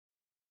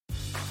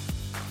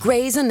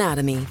Grey's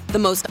Anatomy, the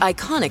most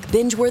iconic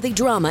binge-worthy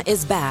drama,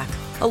 is back,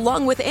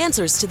 along with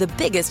answers to the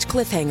biggest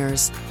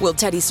cliffhangers. Will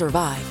Teddy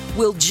survive?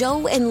 Will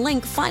Joe and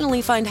Link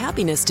finally find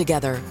happiness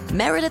together?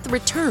 Meredith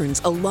returns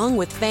along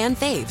with fan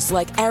faves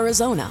like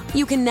Arizona.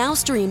 You can now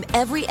stream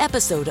every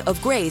episode of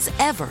Grey's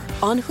ever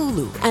on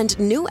Hulu, and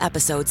new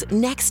episodes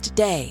next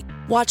day.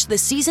 Watch the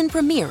season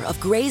premiere of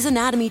Grey's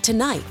Anatomy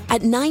tonight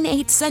at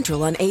 9/8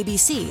 Central on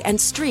ABC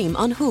and stream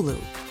on Hulu.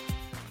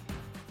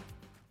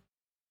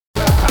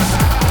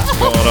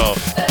 Going on?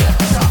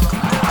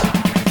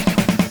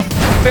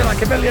 Feel like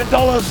 $1 million.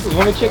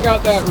 Let me check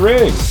out that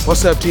rig.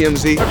 What's up,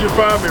 TMZ? How'd you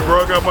find me,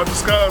 bro? I got my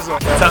disguise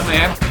on. What's up,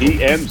 man?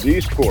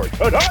 TMZ Sports.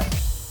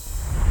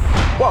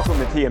 Welcome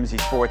to TMZ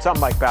Sports. I'm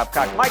Mike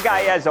Babcock. My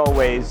guy, as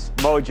always,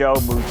 Mojo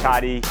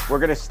Muhtadi. We're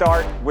going to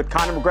start with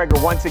Conor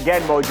McGregor once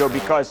again, Mojo,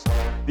 because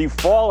the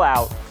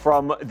fallout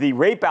from the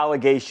rape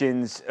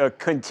allegations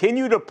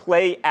continue to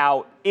play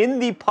out in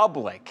the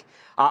public.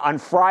 On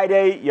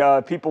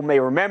Friday, people may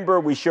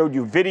remember, we showed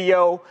you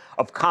video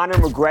of Conor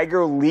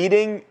McGregor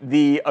leading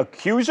the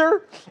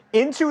Accuser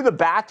into the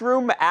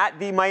bathroom at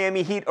the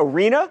Miami Heat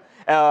arena,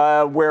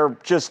 where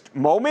just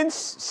moments,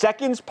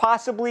 seconds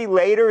possibly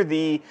later,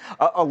 the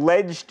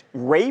alleged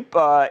rape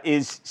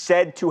is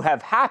said to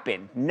have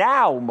happened.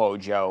 Now,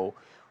 Mojo,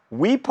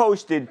 we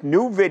posted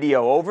new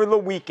video over the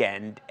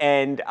weekend,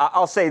 and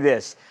I'll say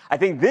this. I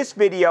think this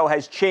video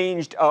has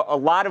changed a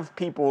lot of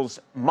people's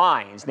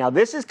minds. Now,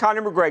 this is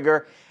Conor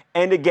McGregor,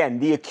 and again,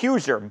 the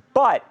Accuser,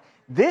 but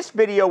this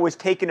video was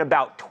taken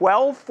about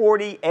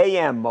 12:40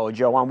 a.m.,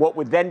 Mojo, on what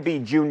would then be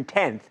June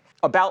 10th,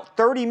 about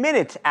 30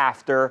 minutes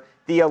after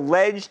the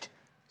alleged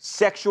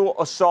sexual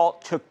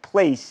assault took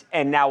place.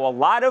 And now a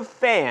lot of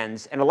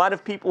fans and a lot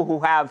of people who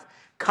have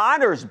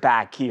Conor's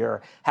back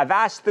here have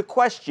asked the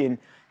question,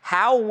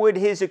 how would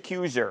his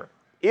accuser,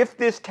 if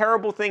this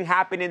terrible thing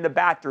happened in the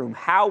bathroom,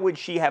 how would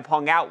she have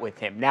hung out with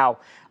him? Now,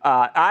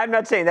 I'm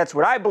not saying that's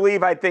what I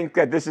believe. I think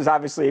that this is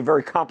obviously a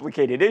very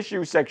complicated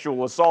issue.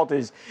 Sexual assault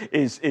is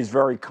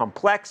very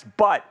complex.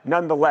 But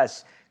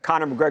nonetheless,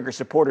 Conor McGregor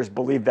supporters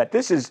believe that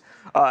this is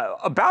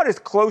about as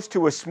close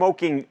to a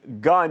smoking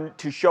gun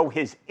to show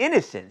his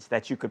innocence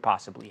that you could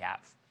possibly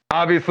have.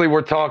 Obviously,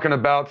 we're talking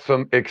about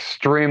some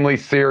extremely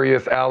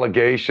serious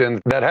allegations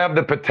that have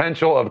the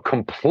potential of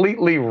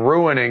completely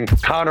ruining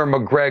Conor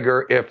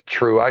McGregor if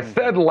true. I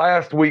said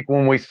last week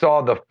when we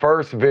saw the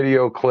first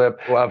video clip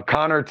of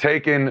Conor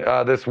taking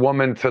this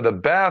woman to the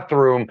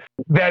bathroom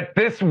that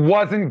this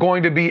wasn't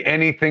going to be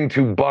anything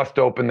to bust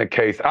open the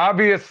case.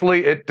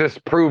 Obviously, it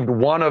disproved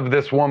one of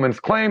this woman's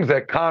claims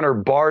that Conor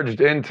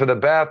barged into the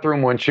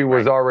bathroom when she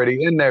was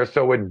already in there.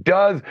 So it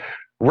does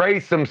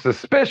raise some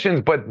suspicions,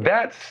 but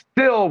that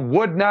still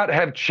would not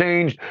have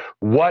changed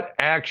what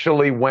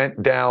actually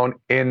went down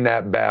in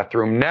that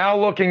bathroom. Now,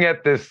 looking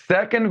at this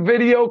second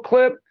video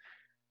clip,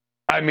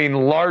 I mean,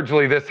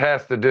 largely this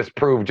has to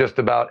disprove just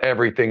about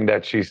everything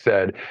that she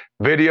said.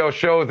 Video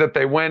shows that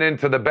they went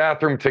into the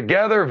bathroom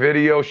together.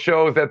 Video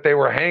shows that they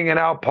were hanging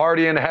out,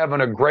 partying,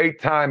 having a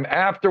great time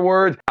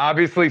afterwards.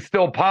 Obviously,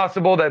 still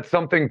possible that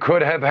something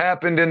could have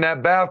happened in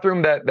that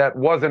bathroom that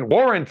wasn't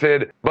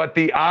warranted, but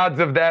the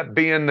odds of that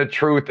being the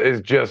truth is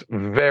just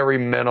very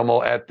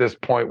minimal at this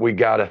point, we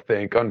gotta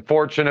think.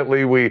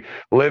 Unfortunately, we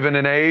live in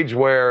an age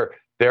where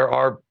there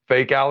are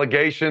fake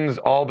allegations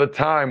all the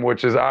time,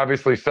 which is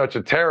obviously such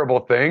a terrible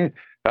thing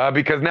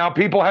because now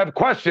people have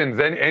questions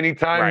and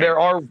anytime there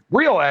are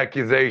real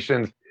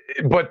accusations.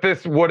 But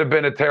this would have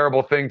been a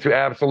terrible thing to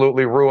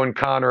absolutely ruin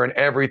Conor and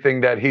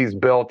everything that he's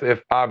built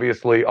if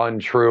obviously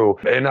untrue.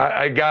 And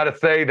I got to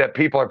say that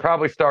people are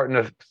probably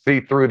starting to see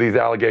through these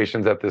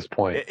allegations at this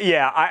point.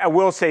 Yeah, I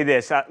will say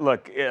this.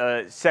 Look,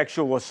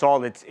 sexual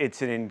assault,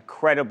 it's an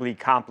incredibly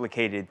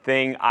complicated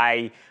thing.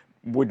 I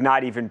would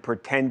not even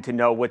pretend to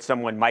know what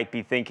someone might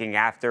be thinking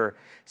after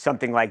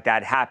something like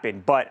that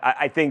happened. But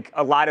I think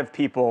a lot of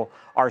people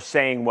are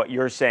saying what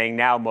you're saying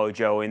now,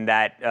 Mojo, in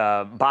that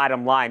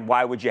bottom line,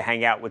 why would you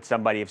hang out with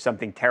somebody if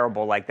something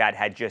terrible like that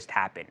had just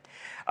happened?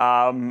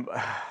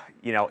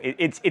 You know,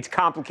 it's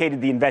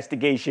complicated. The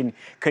investigation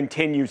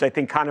continues. I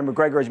think Conor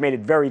McGregor has made it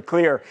very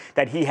clear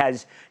that he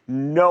has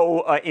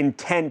no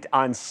intent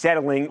on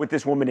settling with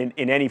this woman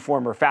in any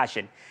form or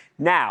fashion.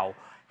 Now,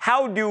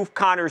 how do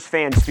Conor's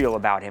fans feel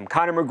about him?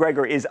 Conor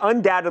McGregor is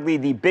undoubtedly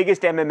the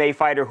biggest MMA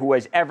fighter who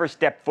has ever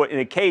stepped foot in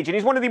a cage, and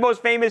he's one of the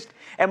most famous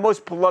and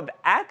most beloved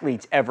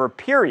athletes ever,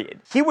 period.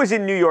 He was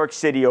in New York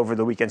City over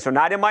the weekend, so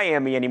not in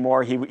Miami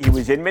anymore. He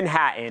was in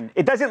Manhattan.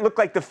 It doesn't look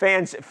like the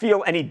fans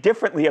feel any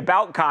differently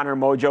about Conor,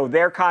 Mojo.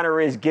 There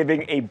Conor is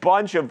giving a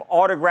bunch of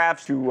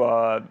autographs to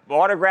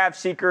autograph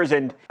seekers,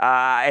 and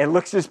it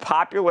looks as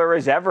popular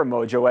as ever,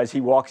 Mojo, as he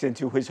walks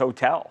into his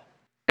hotel.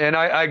 And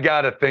I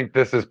got to think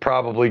this is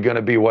probably going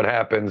to be what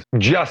happens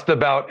just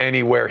about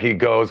anywhere he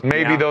goes.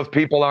 Maybe those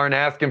people aren't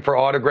asking for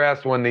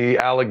autographs when the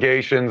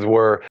allegations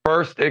were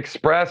first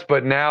expressed,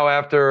 but now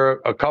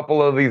after a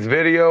couple of these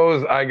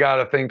videos, I got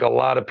to think a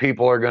lot of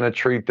people are going to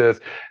treat this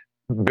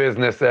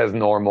business as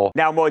normal.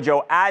 Now,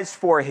 Mojo, as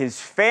for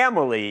his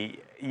family,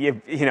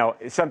 you know,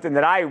 something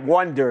that I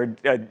wondered,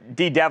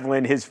 Dee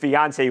Devlin, his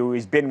fiance, who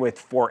he's been with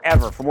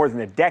forever, for more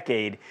than a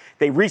decade,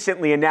 they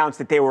recently announced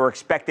that they were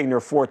expecting their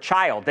fourth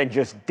child. Then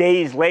just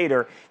days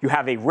later, you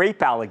have a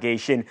rape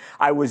allegation.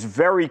 I was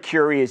very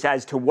curious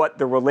as to what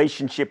the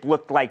relationship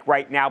looked like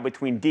right now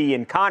between Dee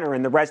and Conor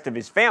and the rest of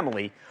his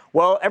family.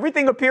 Well,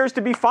 everything appears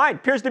to be fine,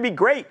 appears to be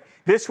great.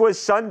 This was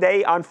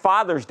Sunday on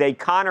Father's Day.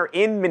 Conor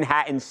in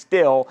Manhattan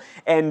still.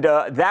 And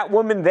that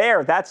woman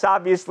there, that's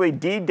obviously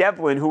Dee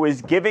Devlin, who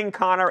is giving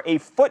Conor a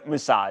foot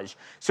massage.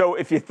 So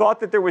if you thought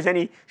that there was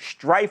any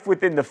strife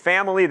within the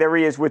family, there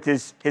he is with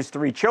his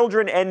three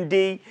children and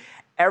Dee.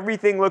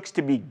 Everything looks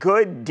to be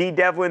good. Dee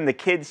Devlin, the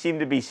kids seem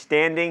to be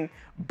standing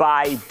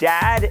by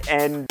Dad.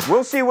 And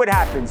we'll see what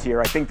happens here.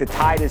 I think the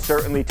tide is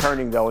certainly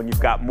turning, though, and you've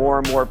got more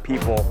and more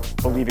people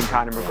believing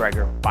Conor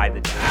McGregor by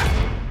the day.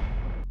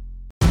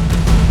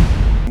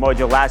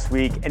 Mojo, last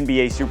week,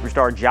 NBA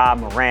superstar Ja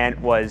Morant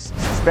was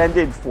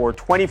suspended for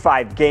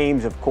 25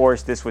 games. Of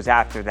course, this was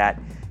after that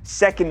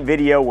second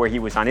video where he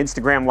was on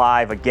Instagram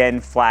Live, again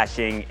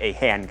flashing a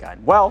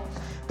handgun. Well,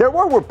 there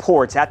were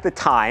reports at the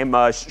time,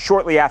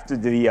 shortly after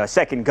the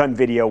second gun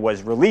video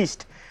was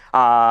released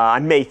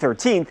on May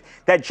 13th,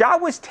 that Ja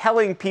was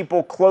telling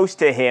people close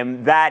to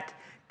him that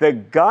the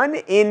gun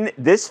in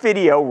this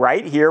video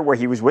right here, where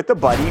he was with a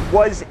buddy,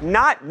 was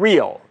not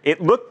real.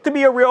 It looked to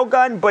be a real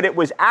gun, but it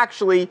was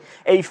actually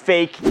a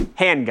fake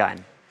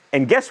handgun.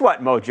 And guess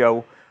what,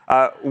 Mojo?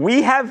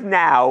 We have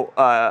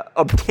now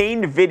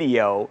obtained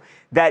video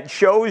that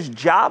shows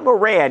Ja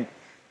Morant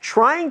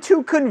trying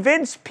to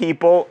convince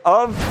people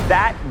of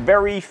that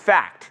very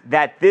fact,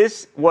 that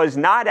this was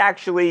not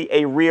actually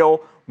a real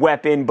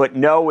weapon, but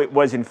no, it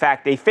was in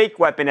fact a fake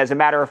weapon. As a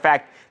matter of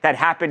fact, that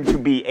happened to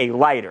be a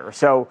lighter.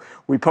 So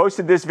we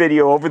posted this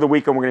video over the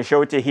weekend. We're going to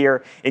show it to you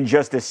here in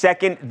just a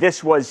second.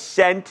 This was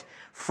sent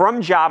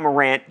from Ja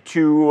Morant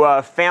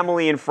to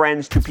family and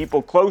friends, to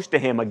people close to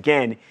him,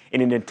 again,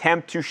 in an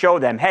attempt to show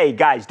them, hey,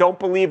 guys, don't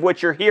believe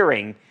what you're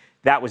hearing.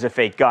 That was a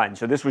fake gun.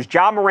 So this was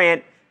Ja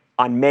Morant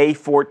on May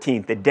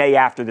 14th, the day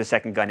after the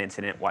second gun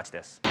incident. Watch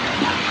this.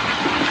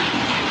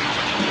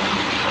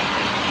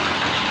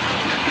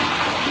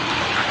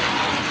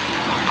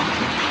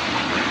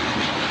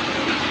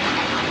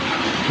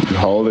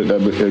 Hold it,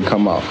 it'll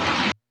come out.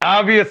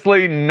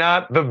 Obviously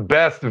not the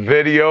best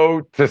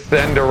video to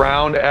send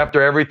around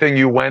after everything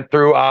you went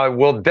through. I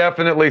will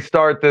definitely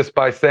start this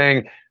by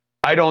saying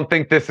I don't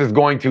think this is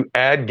going to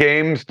add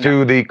games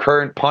to the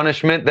current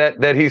punishment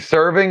that he's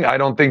serving. I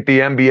don't think the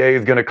NBA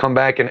is going to come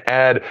back and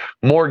add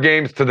more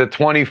games to the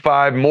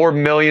 25, more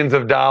millions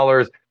of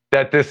dollars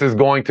that this is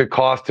going to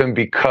cost him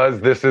because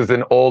this is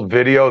an old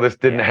video. This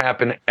didn't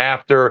happen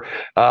after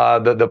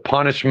the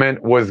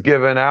punishment was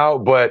given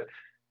out, but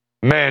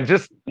man,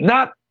 just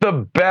not the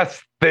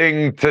best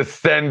thing to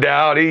send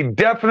out. He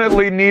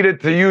definitely needed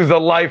to use a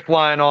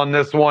lifeline on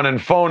this one and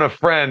phone a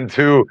friend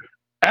to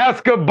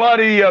ask a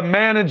buddy, a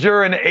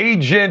manager, an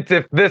agent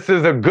if this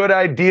is a good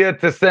idea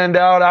to send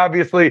out.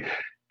 Obviously,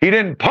 he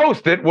didn't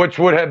post it, which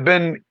would have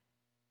been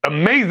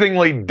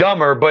amazingly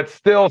dumber, but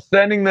still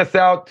sending this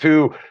out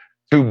to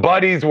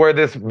buddies where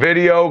this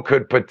video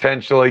could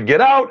potentially get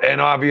out, and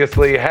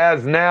obviously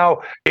has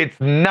now. It's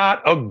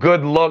not a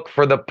good look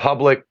for the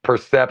public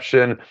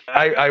perception.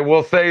 I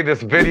will say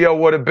this video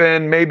would have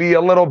been maybe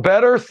a little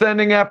better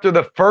sending after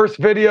the first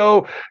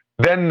video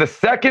than the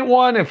second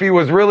one if he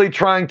was really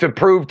trying to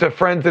prove to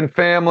friends and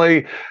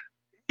family,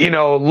 you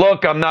know,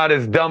 look, I'm not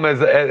as dumb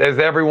as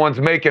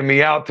everyone's making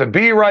me out to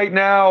be right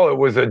now. It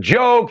was a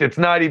joke. It's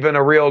not even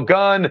a real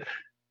gun,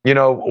 you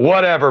know,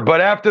 whatever.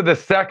 But after the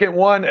second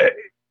one,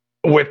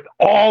 with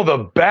all the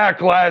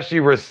backlash he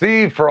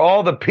received for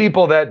all the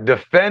people that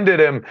defended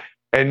him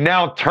and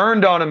now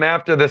turned on him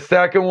after the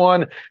second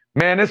one,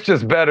 man, it's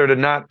just better to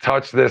not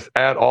touch this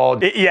at all.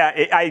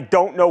 I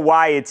don't know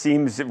why it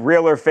seems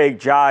real or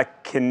fake. Ja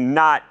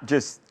cannot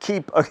just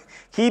keep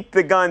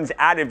the guns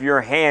out of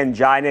your hand,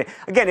 Ja. And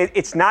again,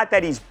 it's not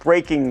that he's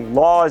breaking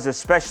laws,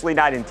 especially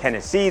not in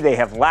Tennessee. They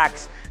have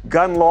lax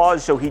gun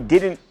laws, so he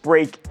didn't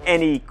break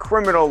any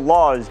criminal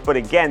laws. But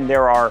again,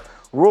 there are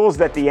rules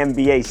that the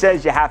NBA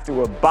says you have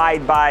to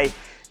abide by.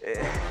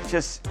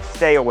 Just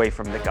stay away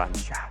from the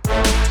guns, Ja.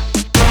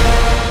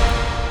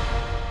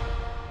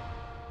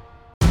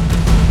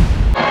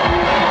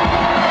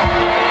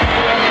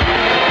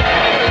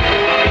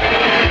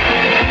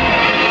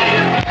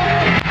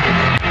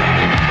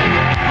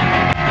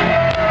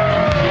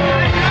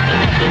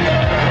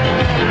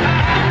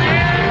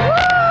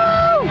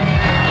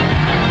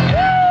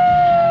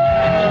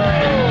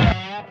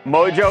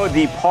 Mojo,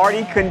 the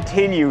party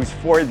continues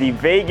for the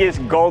Vegas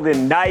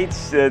Golden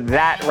Knights.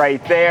 That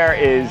right there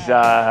is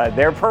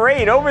their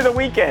parade over the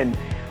weekend,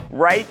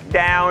 right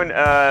down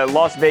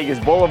Las Vegas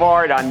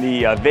Boulevard on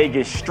the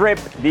Vegas Strip.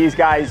 These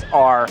guys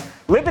are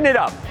living it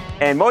up.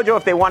 And Mojo,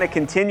 if they want to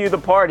continue the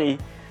party,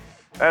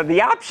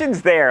 the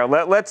option's there.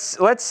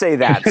 Let's say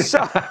that.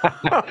 So,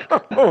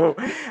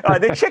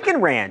 the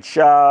Chicken Ranch,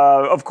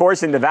 of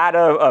course, in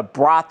Nevada,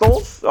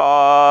 brothels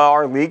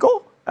are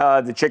legal.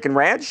 The Chicken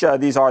Ranch,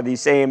 these are the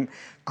same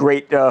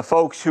great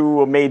folks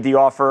who made the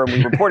offer, and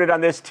we reported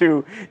on this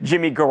to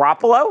Jimmy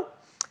Garoppolo.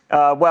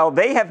 Well,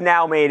 they have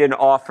now made an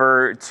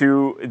offer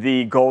to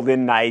the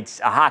Golden Knights,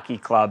 a hockey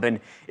club. And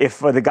if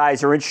the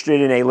guys are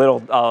interested in a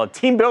little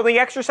team-building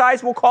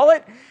exercise, we'll call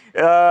it,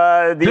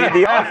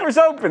 the offer's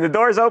open. The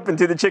door's open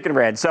to the Chicken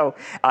Ranch. So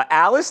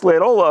Alice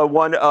Little,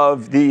 one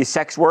of the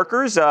sex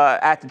workers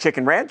at the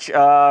Chicken Ranch,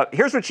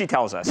 here's what she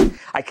tells us.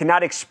 I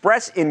cannot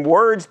express in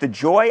words the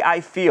joy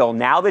I feel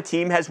now the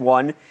team has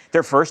won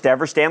their first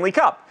ever Stanley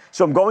Cup.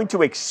 So I'm going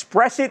to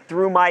express it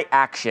through my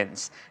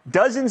actions.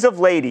 Dozens of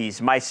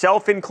ladies,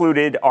 myself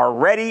included, are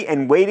ready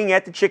and waiting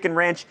at the Chicken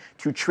Ranch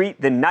to treat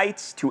the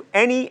Knights to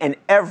any and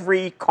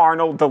every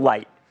carnal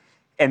delight.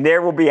 And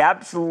there will be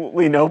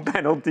absolutely no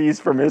penalties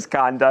for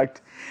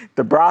misconduct.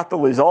 The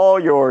brothel is all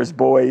yours,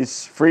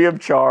 boys, free of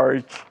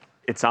charge.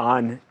 It's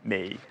on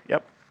me.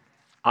 Yep.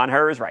 On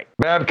her is right.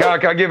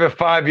 Babcock, I give it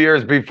 5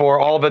 years before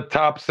all the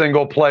top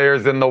single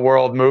players in the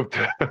world move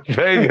to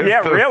Vegas.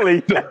 Yeah,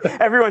 really?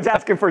 Everyone's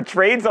asking for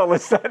trades all of a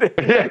sudden.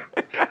 Yeah.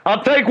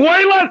 I'll take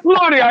way less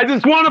money. I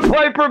just want to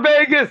play for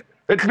Vegas.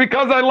 It's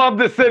because I love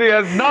the city.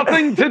 It has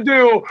nothing to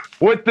do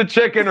with the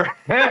chicken.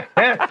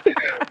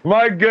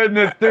 My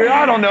goodness, dude.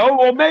 I don't know.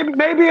 Well,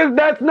 maybe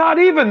that's not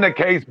even the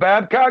case,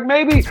 Babcock.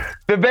 Maybe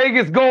the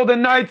Vegas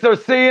Golden Knights are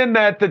seeing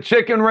that the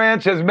Chicken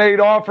Ranch has made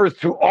offers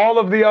to all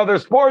of the other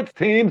sports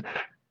teams,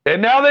 and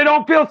now they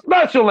don't feel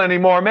special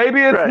anymore.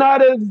 Maybe it's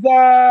not as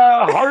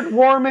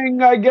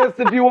heartwarming, I guess,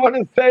 if you want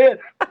to say it,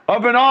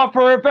 of an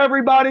offer if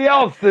everybody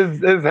else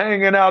is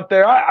hanging out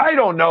there. I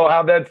don't know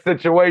how that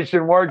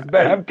situation works,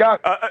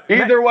 Babcock.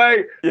 Either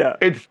way,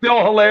 it's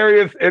still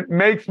hilarious. It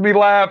makes me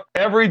laugh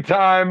every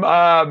time.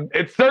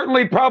 It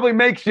certainly probably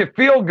makes you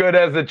feel good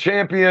as a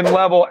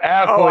champion-level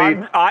athlete.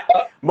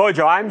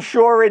 Mojo, I'm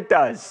sure it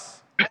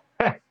does.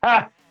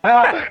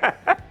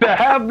 To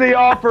have the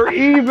offer,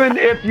 even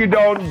if you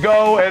don't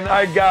go, and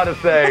I gotta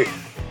say,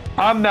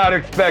 I'm not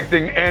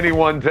expecting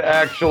anyone to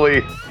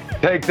actually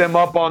take them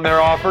up on their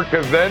offer,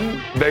 because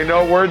then they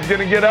know word's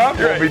gonna get out.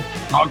 We'll be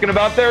talking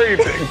about their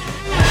evening.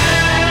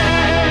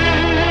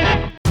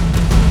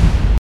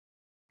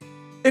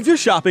 If you're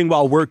shopping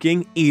while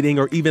working, eating,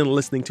 or even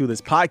listening to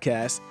this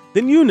podcast,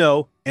 then you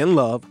know and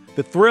love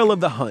the thrill of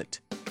the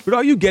hunt. But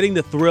are you getting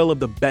the thrill of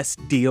the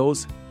best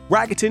deals?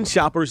 Rakuten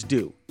shoppers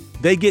do.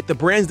 They get the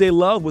brands they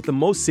love with the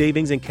most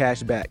savings and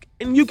cash back,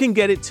 and you can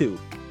get it too.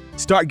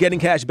 Start getting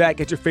cash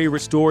back at your favorite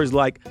stores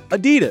like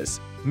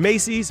Adidas,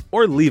 Macy's,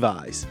 or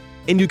Levi's.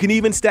 And you can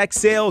even stack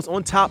sales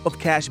on top of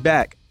cash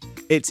back.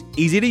 It's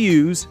easy to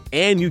use,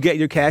 and you get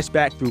your cash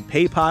back through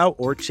PayPal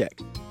or check.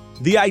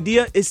 The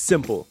idea is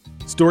simple.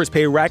 Stores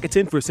pay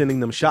Rakuten for sending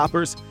them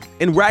shoppers,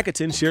 and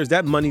Rakuten shares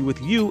that money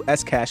with you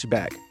as cash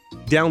back.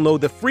 Download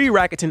the free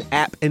Rakuten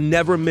app and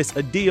never miss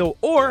a deal,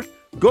 or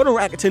go to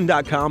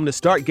Rakuten.com to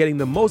start getting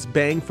the most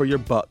bang for your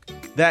buck.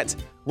 That's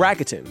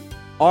Rakuten.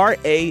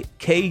 Rakuten.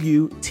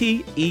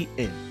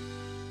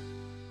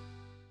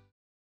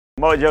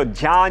 Mojo,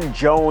 John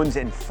Jones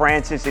and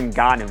Francis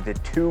Ngannou, the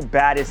two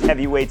baddest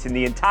heavyweights in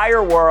the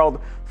entire world,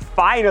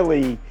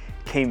 finally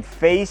came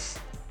face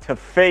to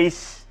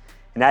face.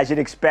 And as you'd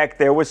expect,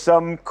 there was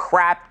some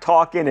crap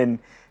talking, and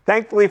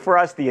thankfully for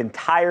us, the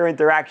entire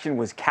interaction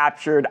was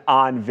captured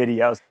on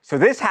video. So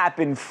this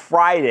happened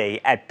Friday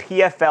at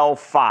PFL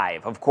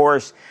 5. Of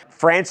course,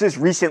 Francis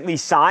recently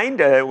signed,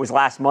 it was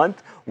last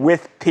month,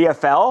 with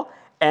PFL,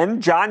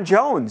 and John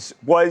Jones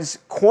was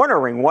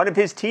cornering one of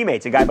his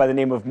teammates, a guy by the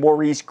name of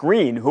Maurice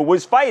Green, who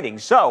was fighting.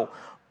 So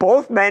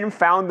both men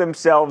found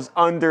themselves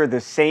under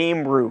the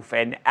same roof.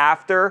 And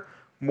after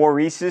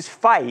Maurice's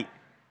fight,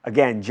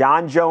 again,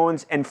 John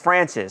Jones and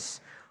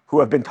Francis, who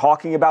have been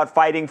talking about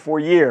fighting for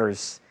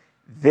years,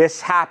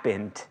 this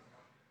happened.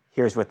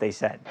 Here's what they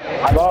said.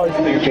 I've always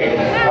been king.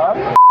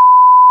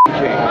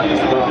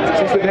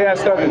 Since the day I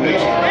started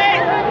this.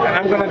 And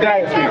I'm going to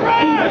die for you.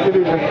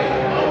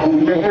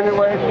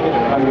 Anyway,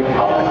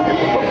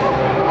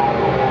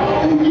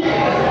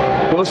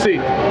 we'll see.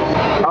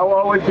 I'll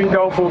always be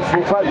known for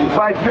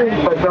fight me,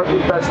 but not the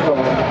best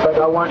one. But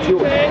I want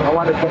you. I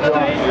want to come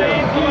on.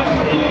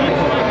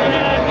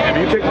 If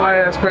you kick my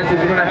ass, Francis,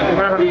 you're gonna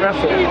have to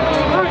wrestle.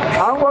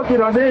 I'm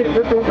working on it.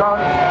 You're gonna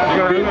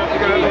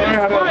learn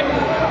how to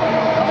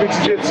fix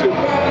jiu-jitsu.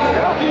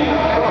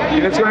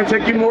 And it's gonna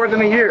take you more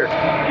than a year.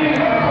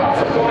 I've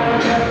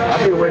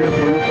been waiting for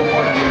you for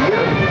more than a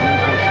year.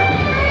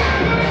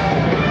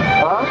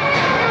 Huh?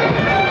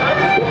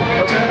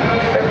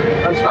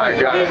 My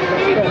God.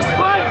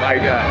 My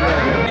God.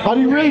 How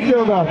do you really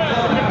feel about it?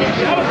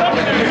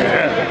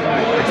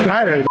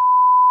 Excited.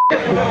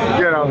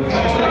 You know,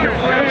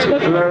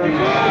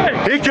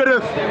 it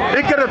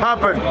could have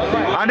happened,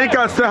 and it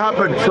can still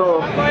happen. So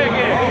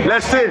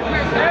let's see.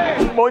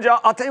 Mojo,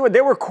 I'll tell you what,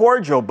 they were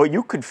cordial, but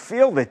you could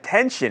feel the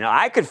tension.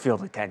 I could feel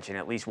the tension,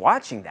 at least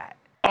watching that.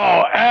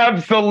 Oh,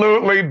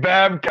 absolutely,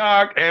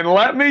 Babcock. And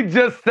let me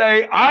just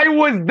say, I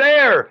was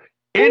there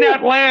in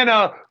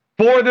Atlanta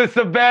for this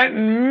event.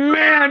 And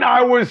man,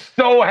 I was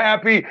so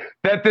happy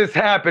that this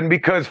happened,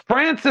 because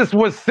Francis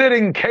was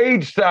sitting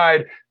cage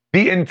side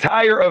the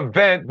entire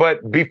event.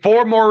 But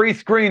before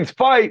Maurice Green's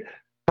fight,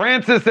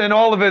 Francis and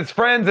all of his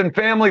friends and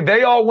family,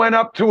 they all went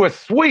up to a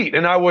suite.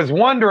 And I was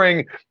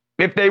wondering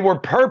if they were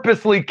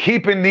purposely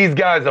keeping these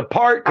guys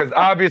apart, because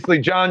obviously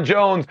John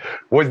Jones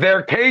was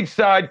there cage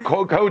side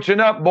coaching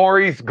up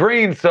Maurice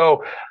Green.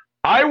 So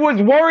I was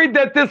worried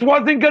that this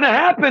wasn't going to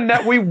happen,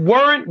 that we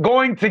weren't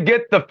going to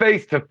get the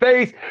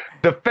face-to-face.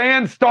 The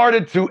fans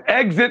started to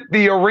exit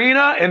the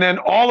arena, and then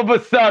all of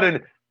a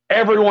sudden,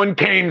 everyone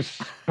came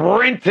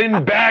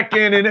sprinting back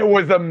in, and it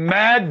was a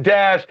mad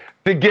dash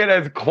to get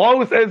as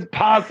close as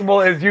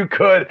possible as you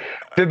could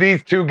to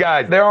these two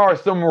guys. There are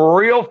some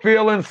real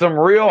feelings, some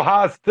real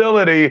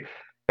hostility.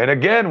 And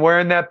again,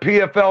 wearing that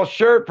PFL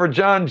shirt for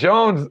John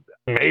Jones,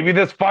 maybe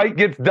this fight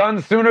gets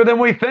done sooner than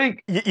we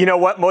think. You know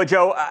what,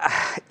 Mojo?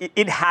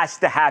 It has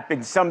to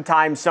happen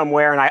sometime,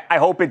 somewhere, and I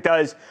hope it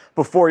does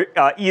before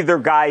either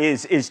guy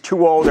is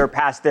too old or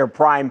past their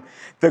prime.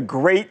 The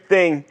great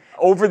thing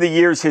over the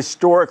years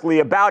historically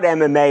about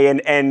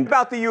MMA and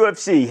about the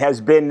UFC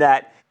has been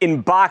that in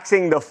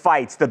boxing, the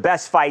fights, the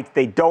best fights,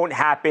 they don't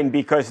happen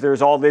because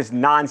there's all this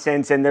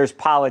nonsense and there's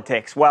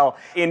politics. Well,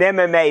 in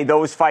MMA,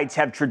 those fights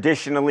have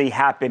traditionally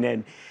happened,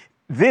 and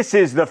this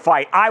is the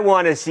fight. I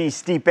want to see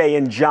Stipe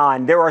and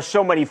John. There are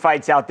so many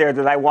fights out there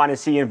that I want to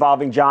see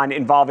involving John,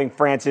 involving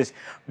Francis.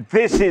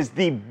 This is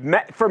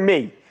for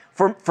me,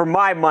 for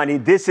my money,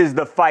 this is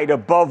the fight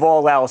above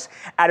all else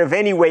out of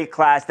any weight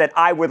class that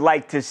I would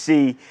like to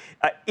see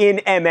in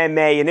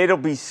MMA, and it'll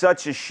be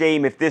such a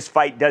shame if this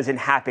fight doesn't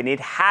happen. It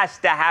has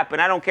to happen.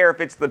 I don't care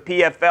if it's the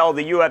PFL,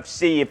 the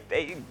UFC, if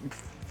they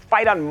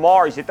fight on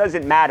Mars, it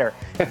doesn't matter.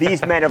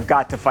 These men have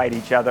got to fight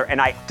each other,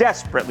 and I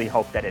desperately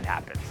hope that it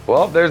happens.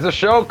 Well, there's a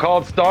show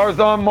called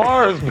Stars on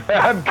Mars,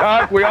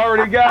 Babcock. We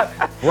already got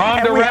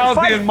Ronda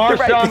Rousey and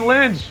Marshawn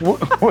Lynch.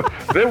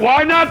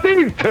 Why not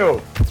these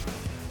two?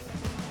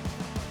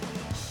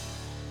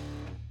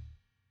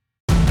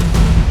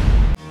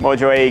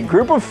 Mojo, a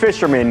group of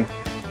fishermen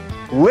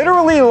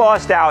literally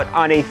lost out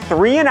on a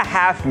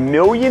 $3.5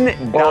 million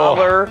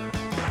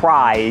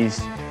prize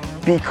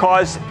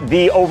because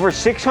the over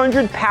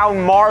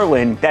 600-pound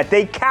marlin that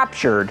they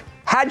captured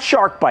had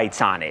shark bites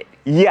on it.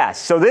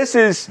 Yes, so this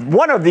is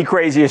one of the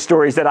craziest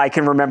stories that I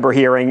can remember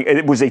hearing.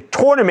 It was a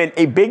tournament,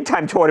 a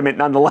big-time tournament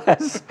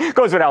nonetheless.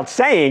 Goes without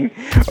saying.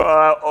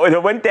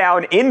 It went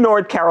down in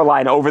North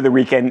Carolina over the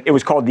weekend. It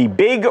was called the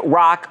Big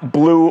Rock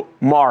Blue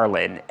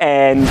Marlin.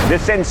 And the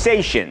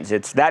Sensations,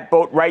 it's that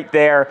boat right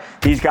there.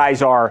 These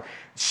guys are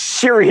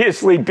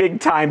seriously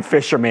big-time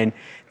fishermen.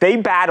 They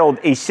battled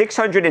a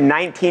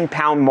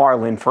 619-pound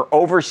marlin for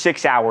over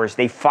 6 hours.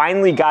 They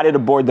finally got it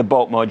aboard the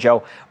boat,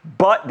 Mojo,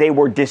 but they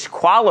were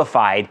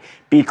disqualified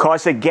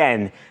because,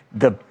 again,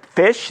 the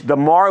fish, the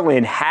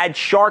marlin, had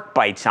shark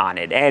bites on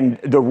it. And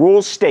the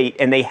rules state,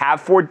 and they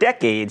have for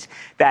decades,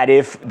 that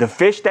if the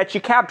fish that you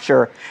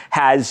capture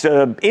has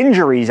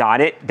injuries on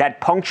it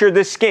that puncture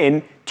the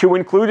skin, to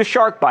include a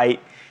shark bite,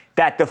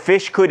 that the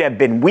fish could have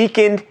been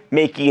weakened,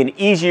 making it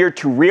easier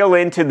to reel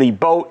into the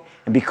boat.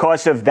 And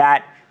because of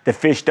that, the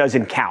fish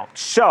doesn't count.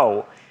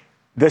 So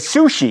the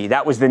Sushi,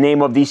 that was the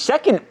name of the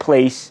second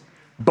place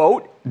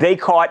boat, they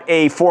caught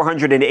a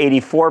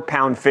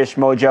 484-pound fish,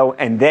 Mojo,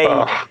 and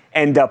they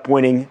end up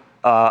winning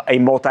a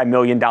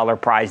multi-million-dollar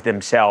prize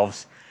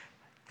themselves.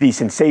 The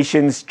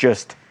Sensations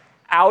just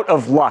out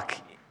of luck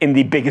in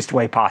the biggest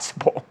way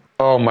possible.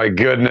 Oh, my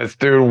goodness,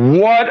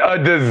 dude. What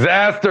a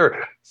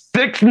disaster.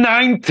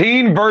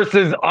 619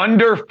 versus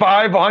under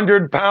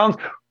 500 pounds.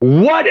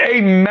 What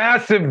a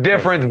massive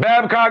difference.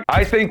 Babcock,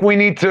 I think we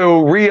need to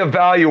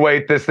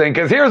reevaluate this thing,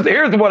 because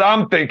here's what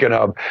I'm thinking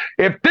of.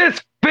 If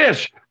this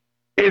fish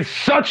is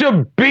such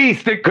a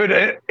beast, it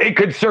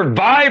could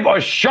survive a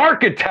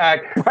shark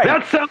attack. Right.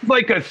 That sounds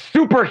like a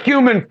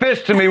superhuman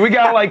fish to me. We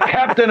got like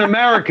Captain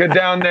America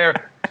down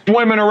there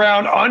swimming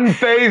around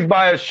unfazed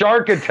by a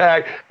shark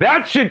attack.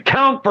 That should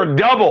count for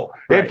double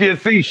if you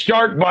see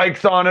shark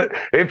bites on it,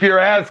 if you're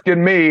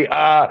asking me.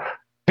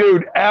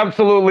 Dude,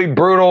 absolutely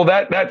brutal.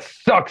 That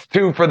sucks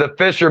too for the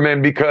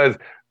fishermen, because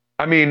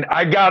I mean,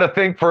 I got to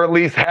think for at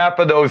least half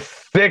of those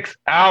 6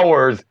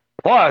 hours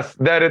plus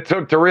that it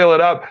took to reel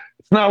it up,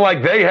 it's not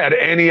like they had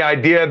any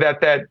idea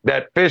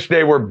that fish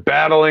they were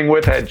battling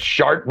with had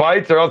shark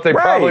bites, or else they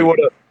probably would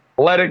have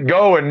let it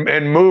go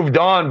and moved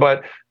on,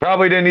 but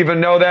probably didn't even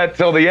know that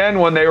till the end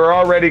when they were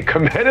already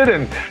committed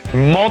and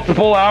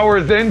multiple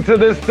hours into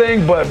this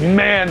thing. But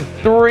man,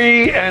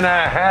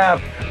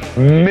 $3.5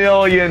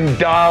 million.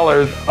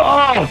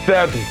 Oh,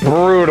 that's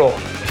brutal.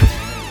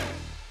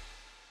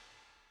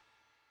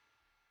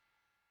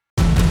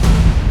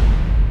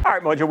 All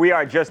right, Mojo, we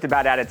are just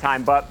about out of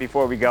time, but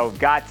before we go,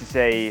 got to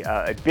say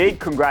a big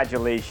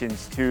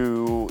congratulations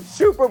to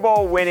Super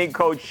Bowl winning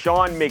coach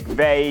Sean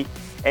McVay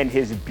and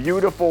his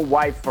beautiful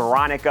wife,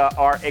 Veronica,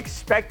 are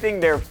expecting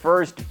their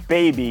first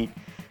baby.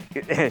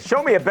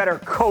 Show me a better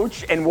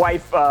coach and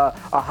wife, a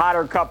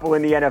hotter couple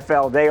in the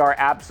NFL. They are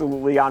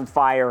absolutely on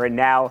fire, and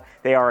now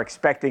they are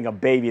expecting a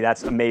baby.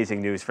 That's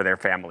amazing news for their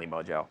family,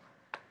 Mojo.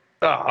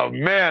 Oh,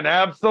 man,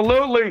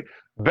 absolutely.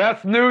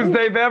 Best news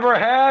they've ever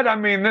had. I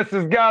mean, this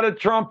has got to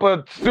trump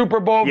a Super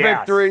Bowl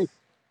victory,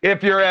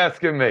 if you're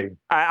asking me.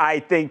 I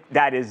think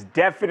that is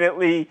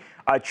definitely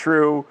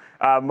true.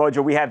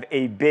 Mojo, we have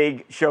a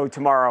big show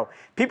tomorrow.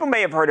 People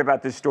may have heard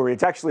about this story.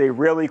 It's actually a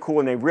really cool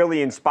and a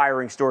really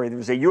inspiring story. There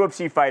was a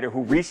UFC fighter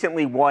who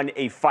recently won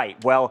a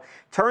fight. Well,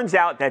 turns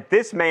out that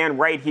this man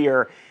right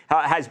here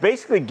has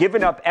basically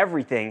given up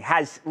everything,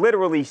 has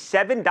literally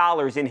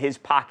 $7 in his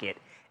pocket.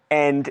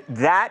 And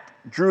that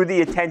drew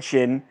the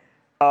attention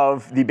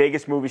of the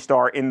biggest movie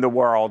star in the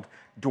world,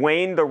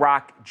 Dwayne "The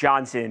Rock"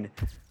 Johnson,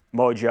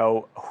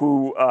 Mojo,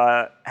 who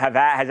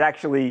has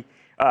actually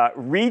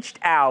reached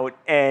out,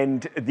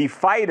 and the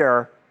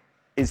fighter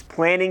is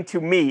planning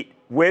to meet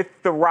with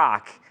The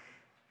Rock.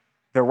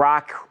 The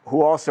Rock,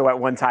 who also at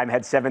one time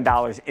had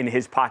 $7 in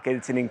his pocket.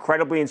 It's an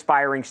incredibly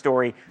inspiring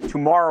story.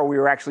 Tomorrow, we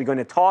are actually going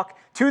to talk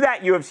to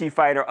that UFC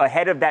fighter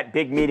ahead of that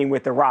big meeting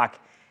with The Rock.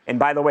 And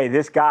by the way,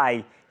 this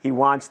guy, he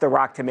wants The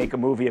Rock to make a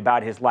movie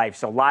about his life.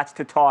 So lots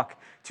to talk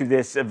to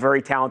this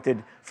very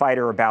talented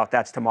fighter about.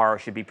 That's tomorrow.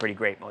 Should be pretty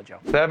great,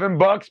 Mojo.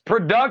 $7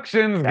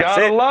 Productions. That's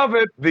Gotta it. love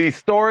it. These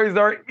stories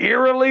are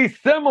eerily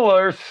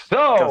similar.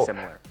 So,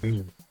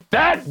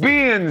 that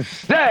being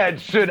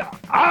said, should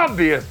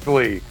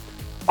obviously,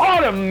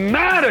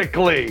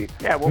 automatically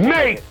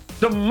make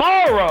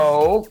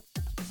tomorrow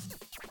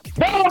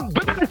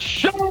the best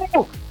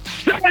show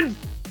since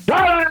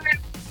time.